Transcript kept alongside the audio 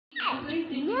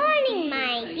Morning,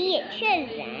 my dear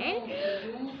children.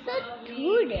 So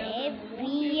today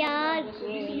we are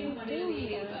going to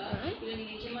learn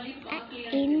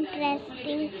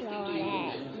interesting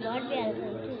flowers. What we are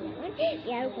going to learn?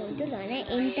 We are going to learn an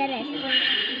interesting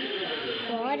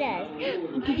forest.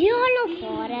 Did you all know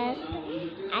forest?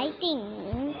 I think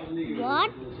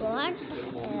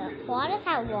forests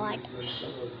are what?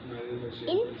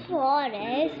 In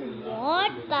forest,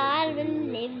 what car will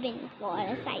live in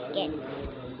forest? I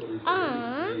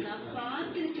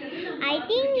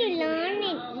think you learn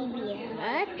in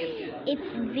EVS. If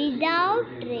without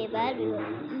river,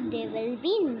 there will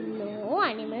be no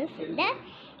animals in the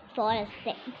forest.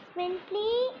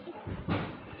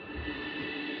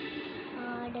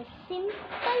 The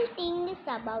simple thing is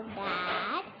about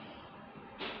that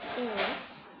is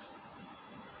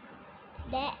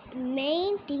the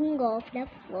main thing of the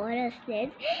forest is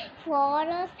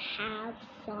forests have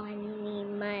some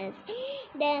animals.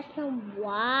 There's some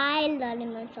wild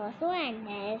animals also, and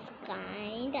there's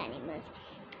kind animals.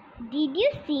 Did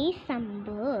you see some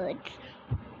birds?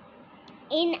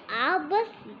 In our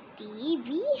city,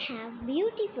 we have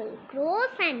beautiful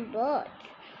crows and birds,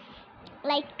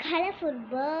 like colorful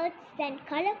birds and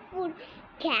colorful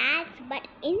cats. But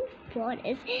in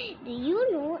forest,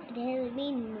 you know, there will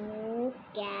be no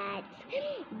cats,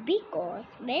 because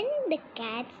when the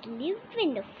cats live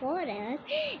in the forest,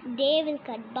 they will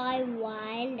cut by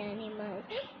wild animals,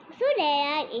 so they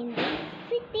are in the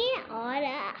city or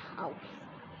a house,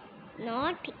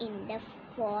 not in the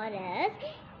forest.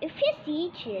 If you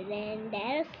see children,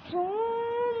 there are so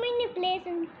many places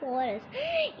in forest.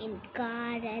 In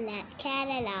Kerala,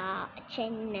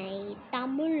 Chennai,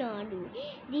 Tamil Nadu,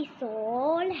 these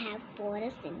all have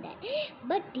forests in that.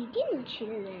 But did you know,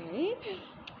 children,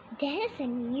 there is a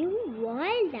new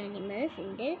wild animals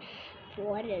in the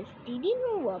forest? Did you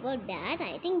know about that?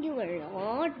 I think you will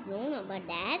not know about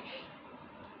that.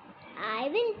 I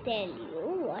will tell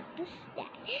you what is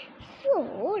that.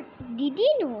 So, did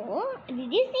you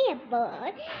see a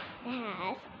bird that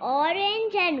has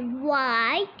orange and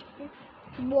white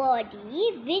body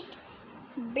with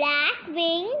black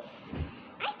wings?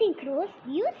 I think crows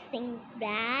using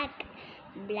black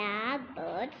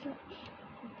birds,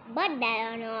 but they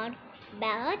are not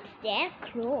birds, they are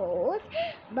crows.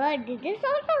 But this is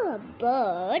also a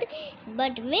bird,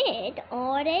 but with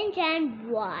orange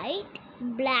and white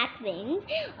black wings.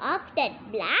 Of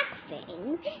that black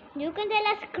wings, you can tell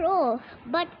us crow,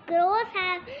 but crows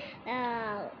have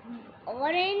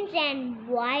orange and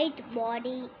white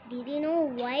body. Did you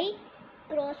know why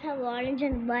crows have orange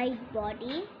and white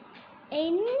body?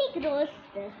 Any crows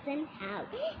doesn't have.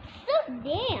 So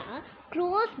they are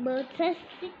crows, birds are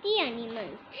city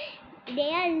animals.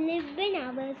 They are live in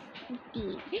our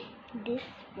city. This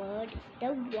bird is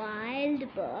the wild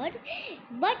bird,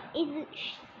 but it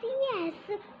see as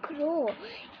a crow.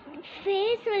 Its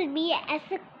face will be as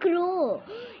a crow.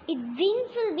 Its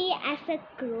wings will be as a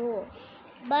crow.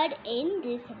 But in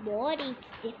this body,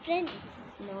 it's different.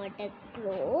 It's not a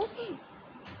crow.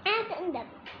 And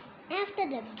after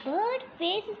the bird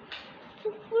face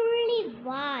is fully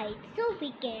white, so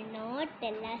we cannot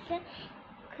tell as a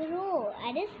crow.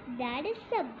 That is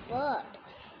a bird.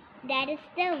 That is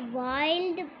the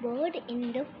wild bird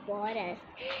in the forest.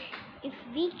 If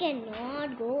we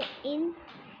cannot go in,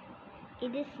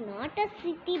 it is not a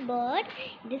city bird,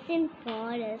 it is in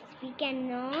forest. We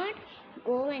cannot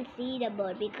go and see the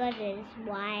bird because it is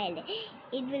wild.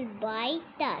 It will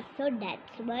bite us. So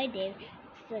that's why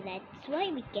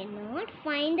we cannot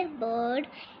find a bird.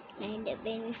 And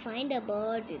when we find a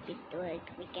bird,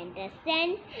 we can just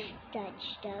then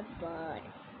touch the bird.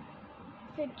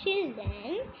 So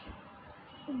children,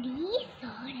 these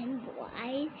are in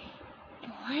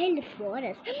wild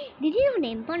forest. Did you know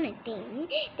the important thing?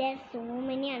 There are so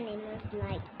many animals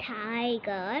like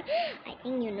tiger. I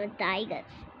think you know tigers.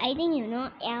 I think you know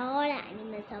all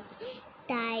animals of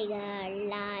tiger,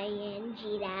 lion,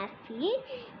 giraffe.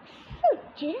 So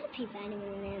giraffe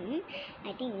animal,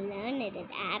 I think learn it at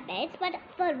habits. But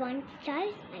for one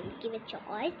choice, I will give a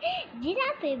choice.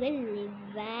 Giraffe will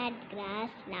live at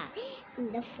grassland in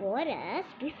the forest.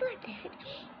 Before that,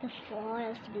 the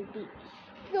forest will be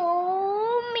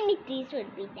so many trees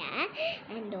will be there,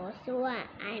 and also an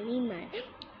animal.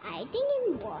 I think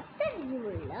in water you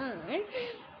will learn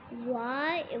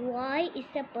why is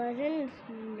a person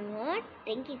not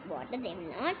drinking water, they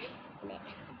will not live.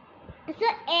 So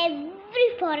every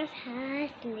forest has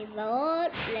river,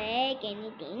 lake,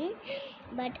 anything,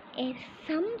 but if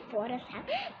some forests have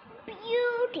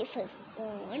beautiful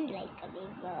pond like a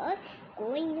river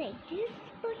going like this,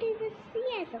 but if you see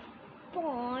as a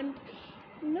pond,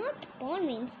 not pond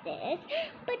means this,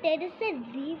 but there is a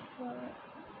river.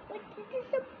 But it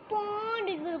is a pond.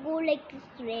 It will go like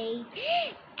straight,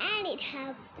 and it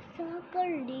have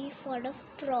circle leaf for the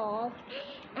frogs,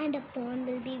 and the pond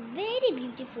will be very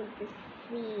beautiful to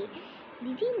see.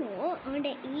 Did you know on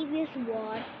the EVS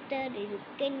water you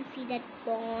can see that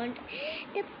pond?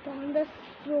 The pond was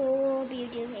so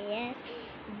beautiful, yes,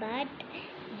 but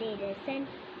they doesn't.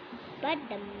 But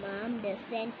the mom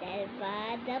doesn't tell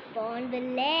where the pond will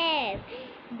live.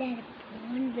 The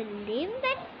pond will live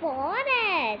at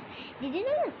forest. Did you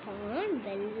know the pond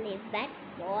will live at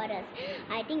forest?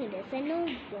 I think it doesn't know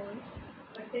pond.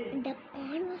 The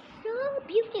pond was so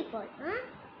beautiful, huh?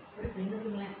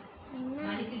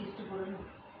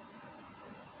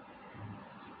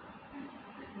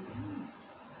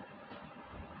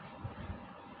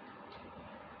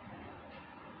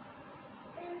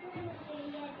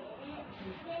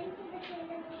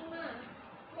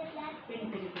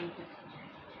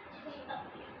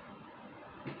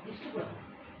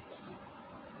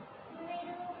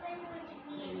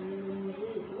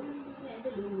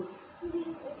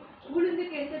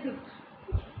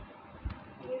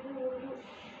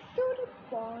 So the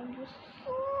pond was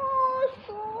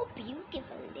so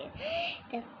beautiful there.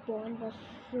 The pond was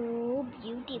so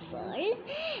beautiful,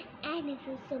 and it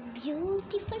was a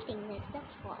beautiful thing as the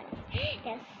forest.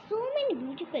 There are so many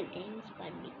beautiful things,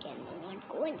 but we cannot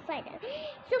go inside it.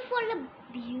 So for the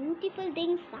beautiful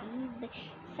things,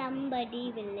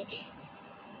 somebody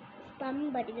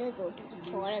will go to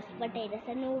the forest, but they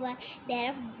doesn't know why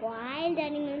there are wild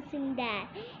animals in there,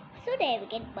 so they will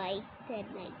get bited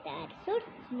like that. So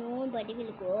nobody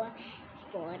will go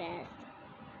forest.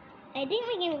 I think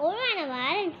we can go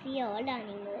anywhere and see all the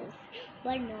animals,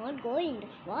 but not go in the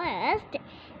forest.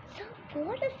 So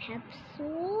forests have so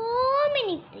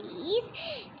many trees.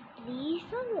 Trees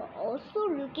are also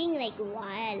looking like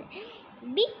wild,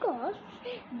 because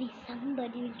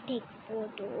somebody will take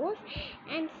photos,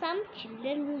 and some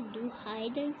children will do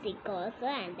hide and seek also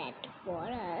and that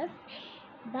forest.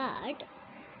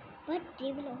 But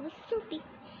they will also be,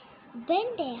 when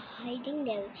they're hiding,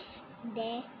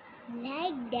 they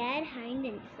like their hide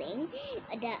and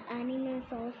seek, the animals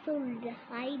also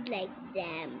hide like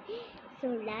them. So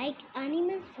like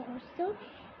animals also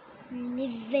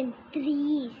live in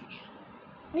trees.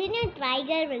 You know,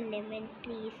 tiger will live in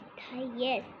trees.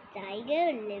 Yes,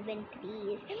 tiger will live in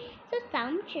trees. So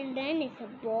some children, is a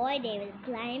boy, they will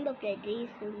climb up the trees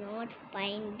to not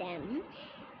find them.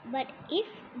 But if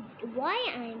why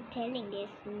I am telling this,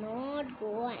 not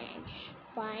go and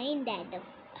find that the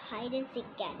hide and seek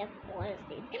at the forest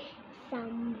is,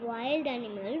 some wild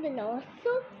animal will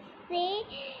also say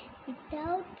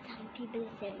without some people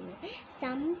saying,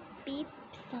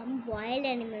 some wild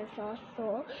animals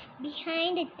also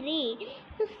behind a tree.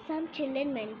 So some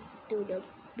children went to the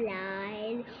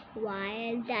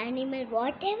wild animal,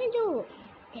 whatever do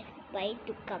they fight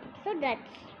to come. So that's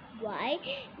why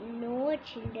no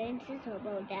children is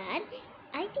about that.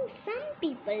 I think some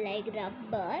people like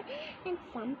rubber, and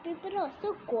some people are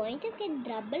also going to get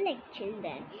rubber like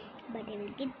children, but they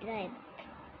will get dry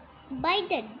by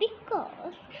that,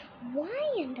 because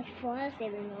why in the forest they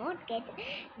will not get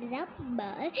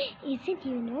rubber? Is it,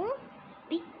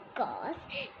 because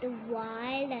the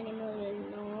wild animal will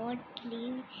not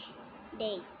leave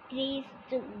the trees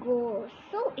to go.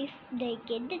 So if they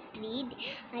get the tree,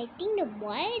 I think the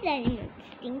wild animals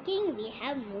thinking we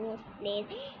have no place,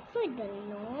 so it will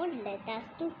not let us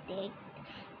to take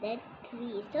that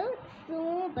tree. So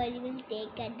nobody will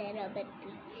take at the rubber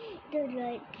tree.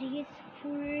 The tree is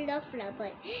full of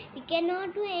rubber. We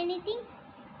cannot do anything.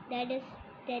 That is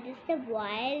the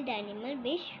wild animal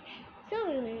wish. So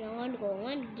we will not go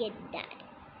and get that.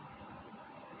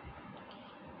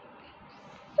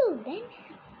 So then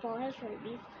forest will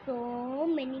be so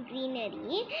many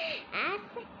greenery. As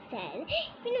I said,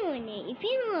 if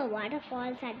you know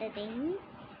waterfalls are the thing,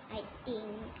 I think,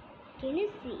 can you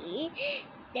see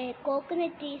the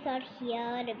coconut trees are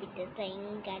here with the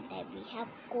thing, and we have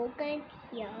coconut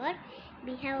here.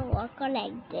 We have a walker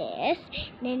like this,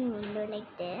 then window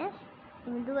like this.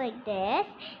 We'll do like this.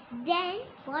 Then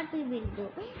what we will do?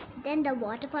 Then the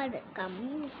waterfall will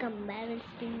come by, will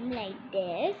spin like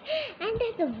this, and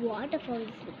then the waterfall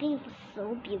is looking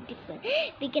so beautiful.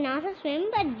 We can also swim,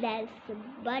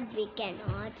 but we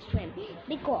cannot swim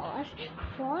because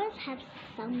forests have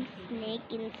some snake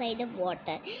inside the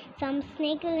water. Some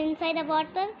snake will inside the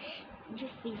water. If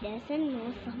we doesn't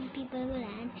know, some people will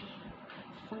add.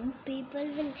 Some people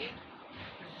will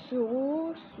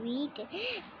so sweet,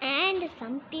 and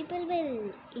some people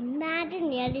will imagine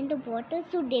they are in the water,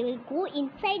 so they will go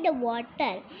inside the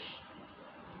water.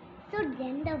 So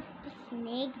then the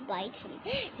snake bite him.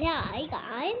 Like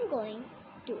I'm going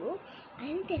to,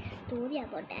 and there's a story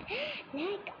about that.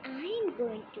 Like I'm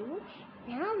going to,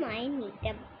 now I need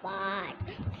a bath.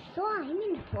 So I'm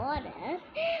in forest,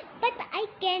 but I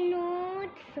cannot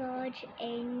search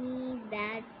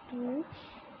anywhere to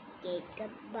take a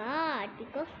bath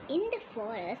because in the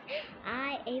forest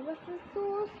I was a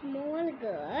so small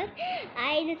girl.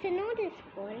 I didn't know this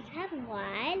forest have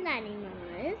wild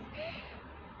animals.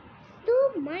 So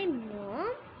my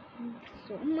mom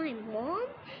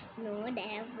know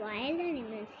there are wild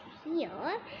animals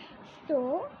here.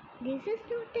 So this is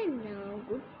not a now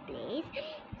good place.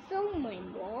 So my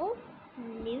mom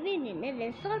living in a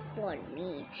resort for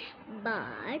me.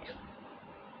 But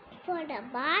for the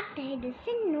bath I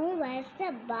didn't know where's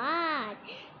the bath.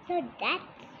 So that's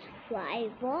why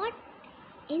what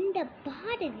in the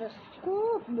bath it was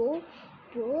so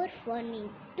poor for me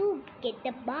to get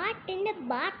the bath in the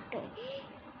bathroom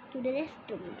to the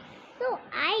restroom. So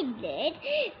I did.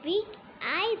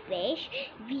 I wish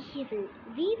we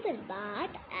will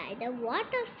bath at the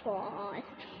waterfalls.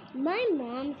 My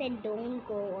mom said don't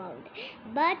go out,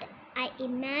 but I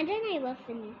imagined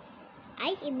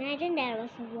there was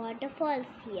a waterfalls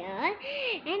here,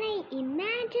 and I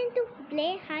imagined to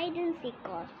play hide and seek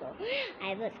also.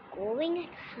 I was going at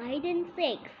hide and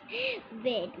seek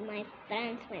with my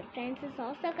friends. My friends is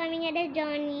also coming at a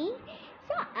journey.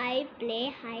 So I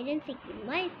play hide and seek with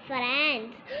my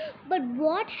friends. But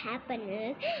what happened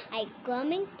is I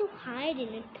coming to hide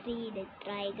in a tree. The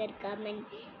tiger come and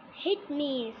hit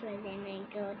me. So then I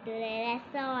go to the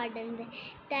resort and the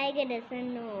tiger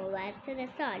doesn't know where's the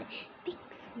resort.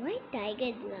 Why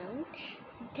tiger drowned?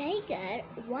 Tiger,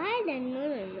 wild animal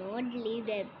will not leave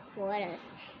the forest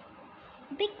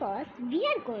because we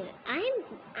are going. I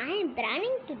am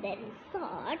running to the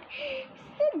resort,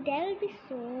 so there will be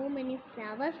so many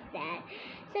flowers there.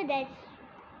 So that's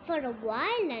for a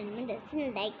wild animal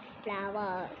doesn't like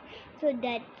flowers. So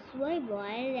that's why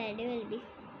wild animal will be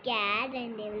scared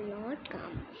and they will not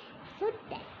come. So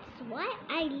that's why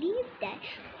I leave that.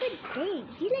 But then,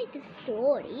 do you like the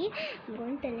story? I'm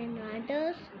going to tell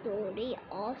another story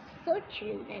of so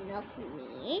children of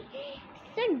me.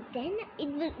 So then it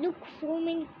will look so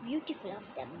many beautiful of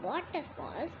the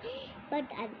waterfalls. But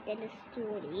I'll tell a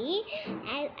story.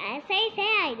 As I say,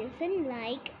 I didn't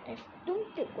like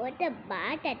to go to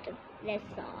bath at a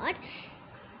resort.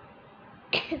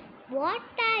 What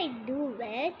I do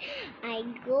is I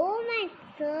go and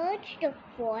search the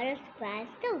forest past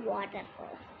the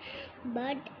waterfalls.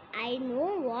 But I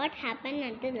know what happened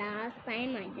at the last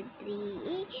time at the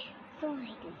tree, so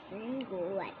I didn't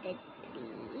go at the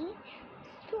tree.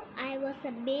 So I was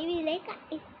a baby, like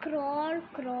I crawl,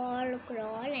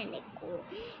 and I go.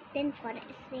 Then for a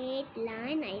straight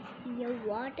line, I see a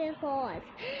waterfalls.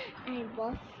 It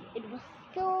was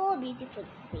so beautiful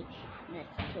to see.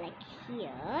 It's like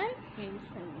here and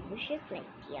some bushes like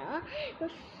here. It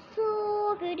was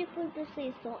so beautiful to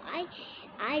see. So I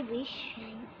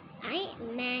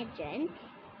imagine.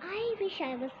 I wish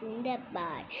I was in the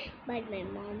bar, but my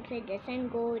mom said doesn't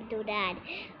go to that.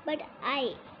 But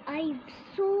I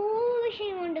so wish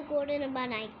I want to go to the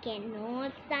bar. I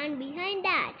cannot stand behind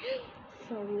that.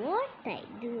 So what I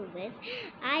do is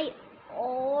I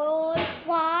all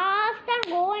fast and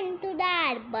go into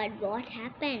that. But what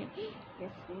happened? The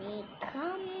snake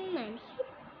come and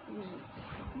hit me.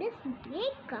 The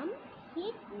snake come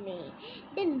hit me.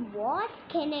 Then what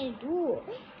can I do?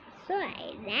 So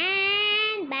I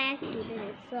ran back to the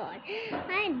resort,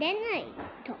 and then I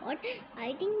thought,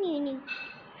 I think we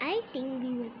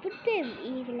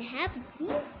will have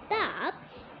the tub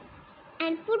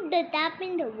and put the tub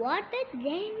in the water. Then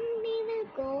we will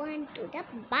go into the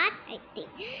bath. I think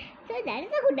so. That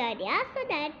is a good idea. So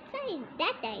that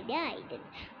idea I did.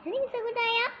 I think it's a good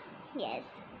idea. Yes.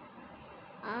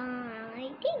 I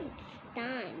think it's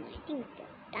time. I think it's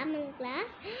Tamil class.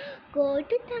 Go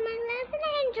to Tamil class and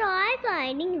enjoy. So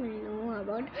I think you will know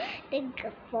about the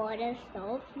forest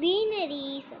of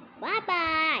greenery. So bye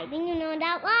bye. I think you know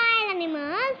the wild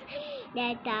animals.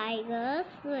 The tigers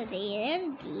were there.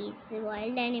 These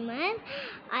wild animals.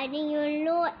 I think you will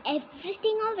know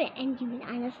everything of it and you will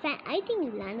understand. I think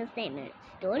you will understand the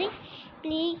story.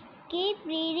 Please keep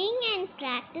reading and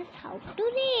practice how to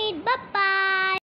read. Bye bye.